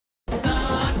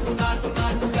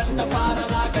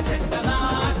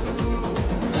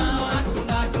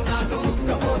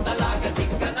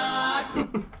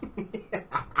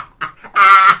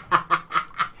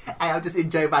I'll just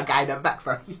enjoy my guy in the back,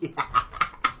 bro.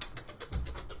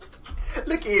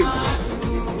 Look at him.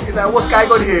 He's like, what's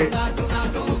going on here?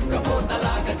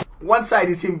 One side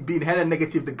is him being hella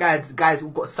negative, the guys who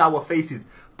got sour faces.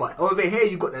 But over here,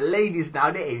 you got the ladies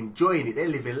now, they're enjoying it, they're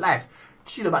living life.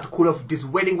 She's about to call off this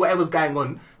wedding, whatever's going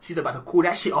on. She's about to call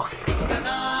that shit off.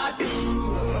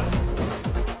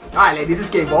 Alright, ladies, this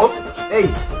game off.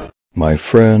 Hey. My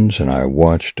friends and I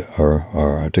watched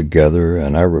RRR together,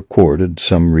 and I recorded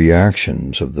some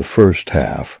reactions of the first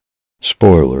half.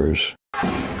 Spoilers.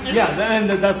 Yeah, and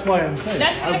that's why I'm saying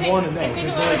I want to know.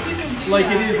 Because like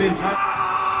it is in time.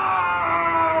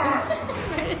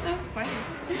 It's so funny.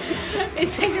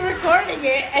 It's like you're recording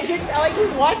it and you're telling you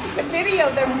watching the video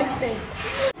they're missing.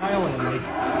 Thailand, like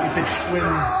if it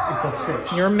swims, it's a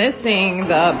fish. You're missing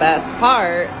the best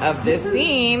part of this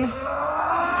scene.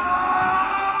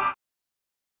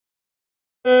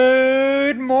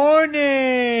 Good morning.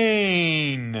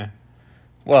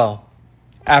 Well,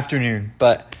 afternoon,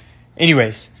 but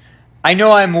anyways, I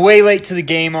know I'm way late to the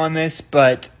game on this,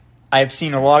 but I've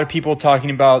seen a lot of people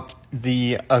talking about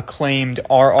the acclaimed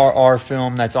RRR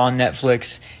film that's on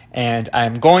Netflix, and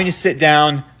I'm going to sit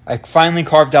down. I finally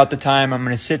carved out the time. I'm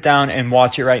going to sit down and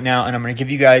watch it right now, and I'm going to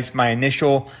give you guys my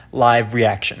initial live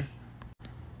reaction.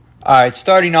 Alright,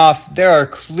 starting off, there are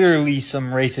clearly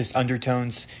some racist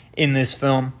undertones in this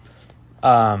film.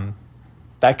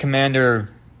 That commander,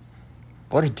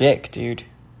 what a dick, dude.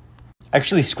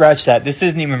 Actually, scratch that. This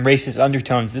isn't even racist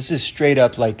undertones. This is straight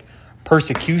up, like,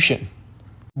 persecution.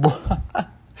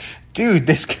 Dude,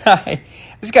 this guy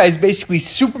is basically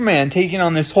Superman taking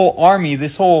on this whole army,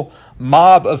 this whole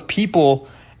mob of people,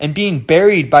 and being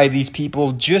buried by these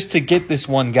people just to get this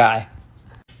one guy.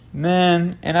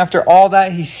 Man, and after all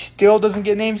that, he still doesn't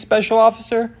get named special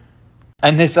officer?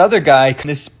 And this other guy,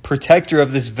 this protector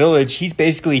of this village, he's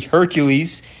basically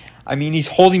Hercules. I mean, he's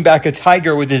holding back a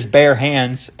tiger with his bare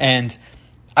hands, and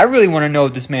I really want to know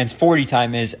what this man's 40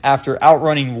 time is after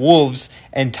outrunning wolves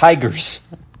and tigers.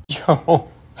 Yo,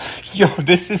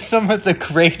 this is some of the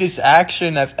greatest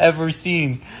action I've ever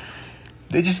seen.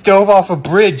 They just dove off a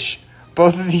bridge,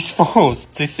 both of these fools,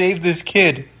 to save this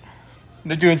kid.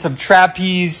 They're doing some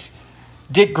trapeze,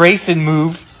 Dick Grayson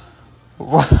move.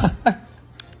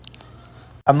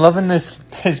 I'm loving this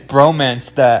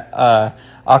bromance that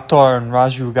Akhtar and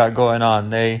Raju got going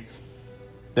on. They're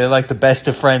like the best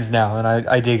of friends now, and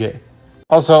I dig it.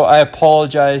 Also, I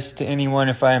apologize to anyone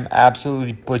if I am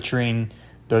absolutely butchering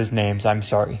those names. I'm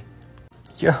sorry.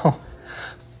 Yo,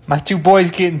 my two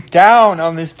boys getting down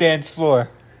on this dance floor,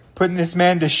 putting this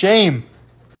man to shame.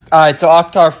 Alright, so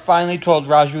Akhtar finally told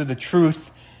Raju the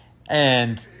truth,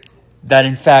 and that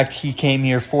in fact he came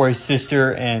here for his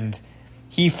sister, and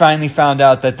he finally found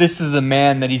out that this is the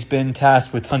man that he's been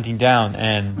tasked with hunting down,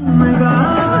 and...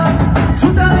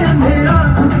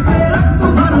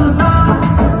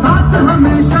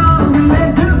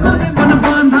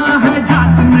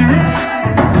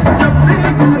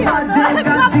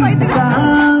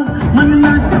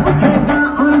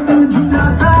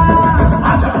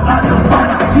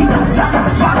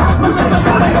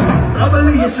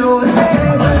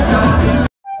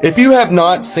 If you have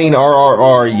not seen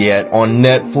RRR yet on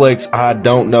Netflix, I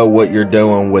don't know what you're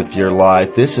doing with your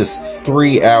life. This is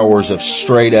 3 hours of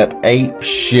straight up ape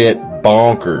shit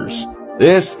bonkers.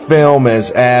 This film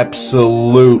is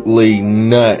absolutely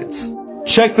nuts.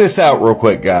 Check this out real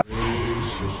quick, guys.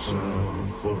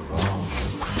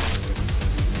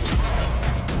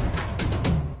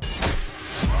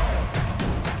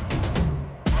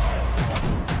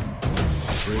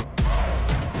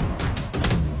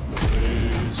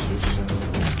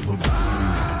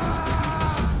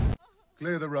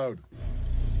 Clear the road.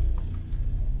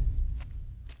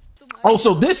 Oh,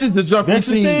 so this is the junk we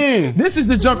seen. This is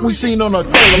the junk we seen on the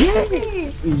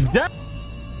trailer.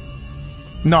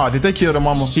 Nah, did they kill the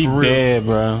mama? She dead,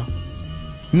 bro.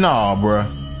 Nah, bro.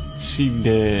 She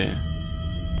dead.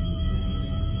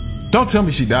 Don't tell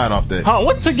me she died off that. Huh,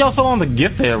 what took y'all so long to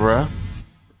get there, bro?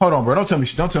 Hold on, bro. Don't tell me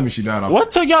she died off.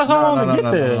 What took y'all so long to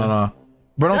get there? No.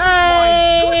 Bro, don't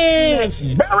tell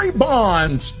me. Barry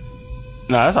Bonds.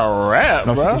 Nah, that's a rap,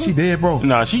 bro. She dead, bro.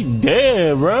 Nah, she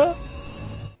dead, bro.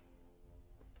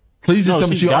 Please just tell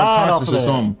me she unconscious or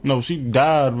something. No, she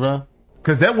died, bro.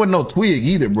 Cause that wasn't no twig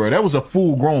either, bro. That was a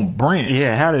full-grown branch.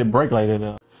 Yeah, how did it break like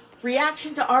that?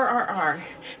 Reaction to RRR.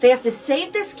 They have to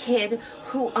save this kid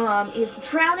who is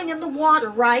drowning in the water,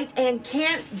 right? And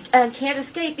can't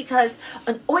escape because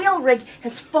an oil rig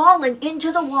has fallen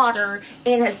into the water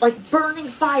and has like burning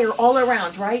fire all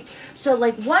around, right? So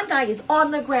like one guy is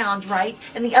on the ground, right?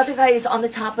 And the other guy is on the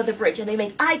top of the bridge, and they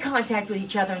make eye contact with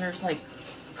each other, and there's like,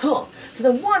 huh. So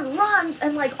the one runs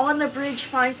and like on the bridge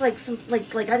finds like some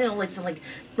like I don't know, like some like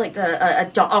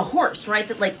a horse, right,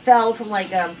 that like fell from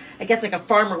like I guess like a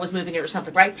farmer was moving it or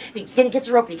something, right? And he gets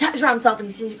a rope and he ties around himself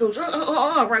and he goes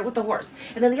right with the horse.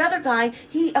 And then the other guy,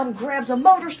 he grabs a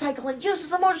motorcycle and uses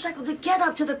the motorcycle to get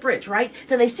up to the bridge, right?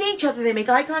 Then they see each other, they make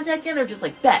eye contact, and they're just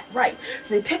like, bet, right?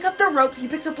 So they pick up the rope, he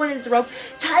picks up one end of the rope,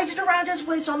 ties it around his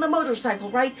waist on the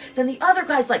motorcycle, right? Then the other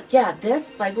guy's like, yeah,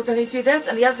 this, like we're gonna do this,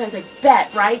 and the other guy's like,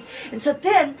 bet, right? And so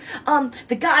then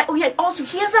the guy, oh yeah, also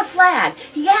he has a flag.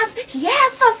 He has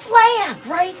the flag,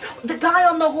 right? The guy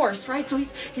on the horse, right? So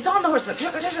he's on the horse like,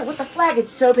 with the flag.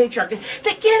 It's so patriotic.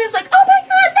 The kid is like, oh my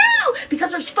god, no!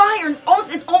 Because there's fire and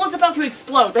it's almost about to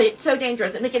explode, but it's so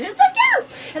dangerous. And the kid is so cute.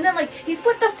 And then like he's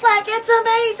with the flag. It's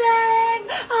amazing.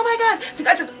 Oh my god. The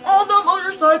guys are on the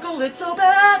motorcycle. It's so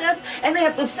badass. And they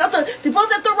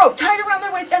both have the rope tied around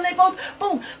their waist, and they both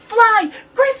boom fly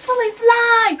gracefully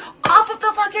off of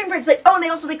the fucking bridge. Like, oh,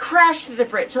 and they crash through the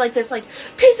bridge. So like there's like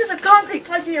pieces of concrete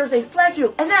fly through the air as they fly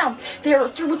through. And now they're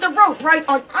through with the rope, right,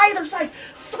 on either side,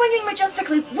 swinging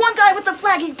majestically. One guy with the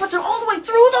flag, he puts it all the way through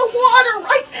the water,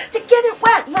 right, to get it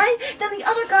wet, right? Then the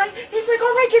other guy, he's like,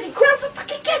 all right, kid, he grabs the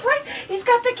fucking kid, right? He's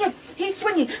got the kid. He's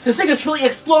swinging. The thing is really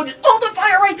exploded. All the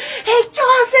fire, right? He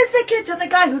tosses the kid to the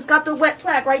guy who's got the wet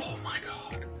flag, right? Oh my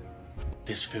god.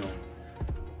 This film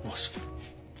was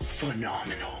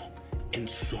phenomenal in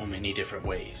so many different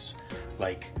ways.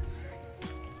 Like,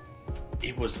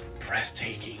 it was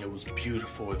breathtaking, it was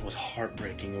beautiful, it was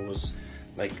heartbreaking, it was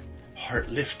like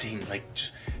heart-lifting, like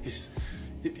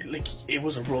it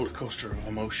was a roller coaster of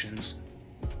emotions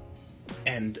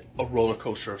and a roller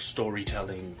coaster of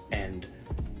storytelling and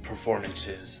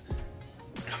performances,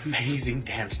 amazing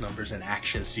dance numbers and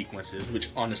action sequences, which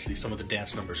honestly some of the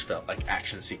dance numbers felt like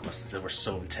action sequences that were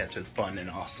so intense and fun and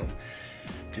awesome.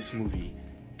 This movie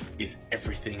is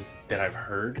everything that I've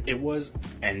heard it was,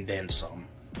 and then some.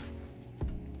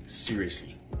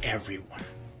 Seriously,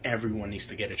 everyone needs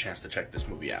to get a chance to check this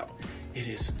movie out. It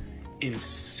is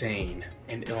insane,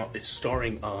 and it's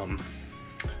starring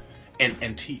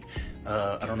NT.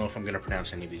 I don't know if I'm gonna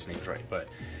pronounce any of these names right, but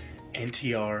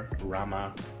NTR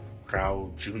Rama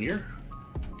Rao Jr.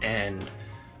 and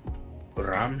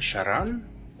Charan.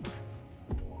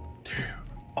 There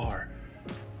are,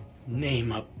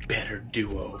 name a better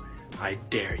duo, I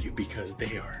dare you, because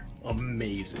they are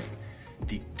amazing.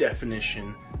 The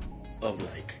definition of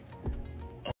like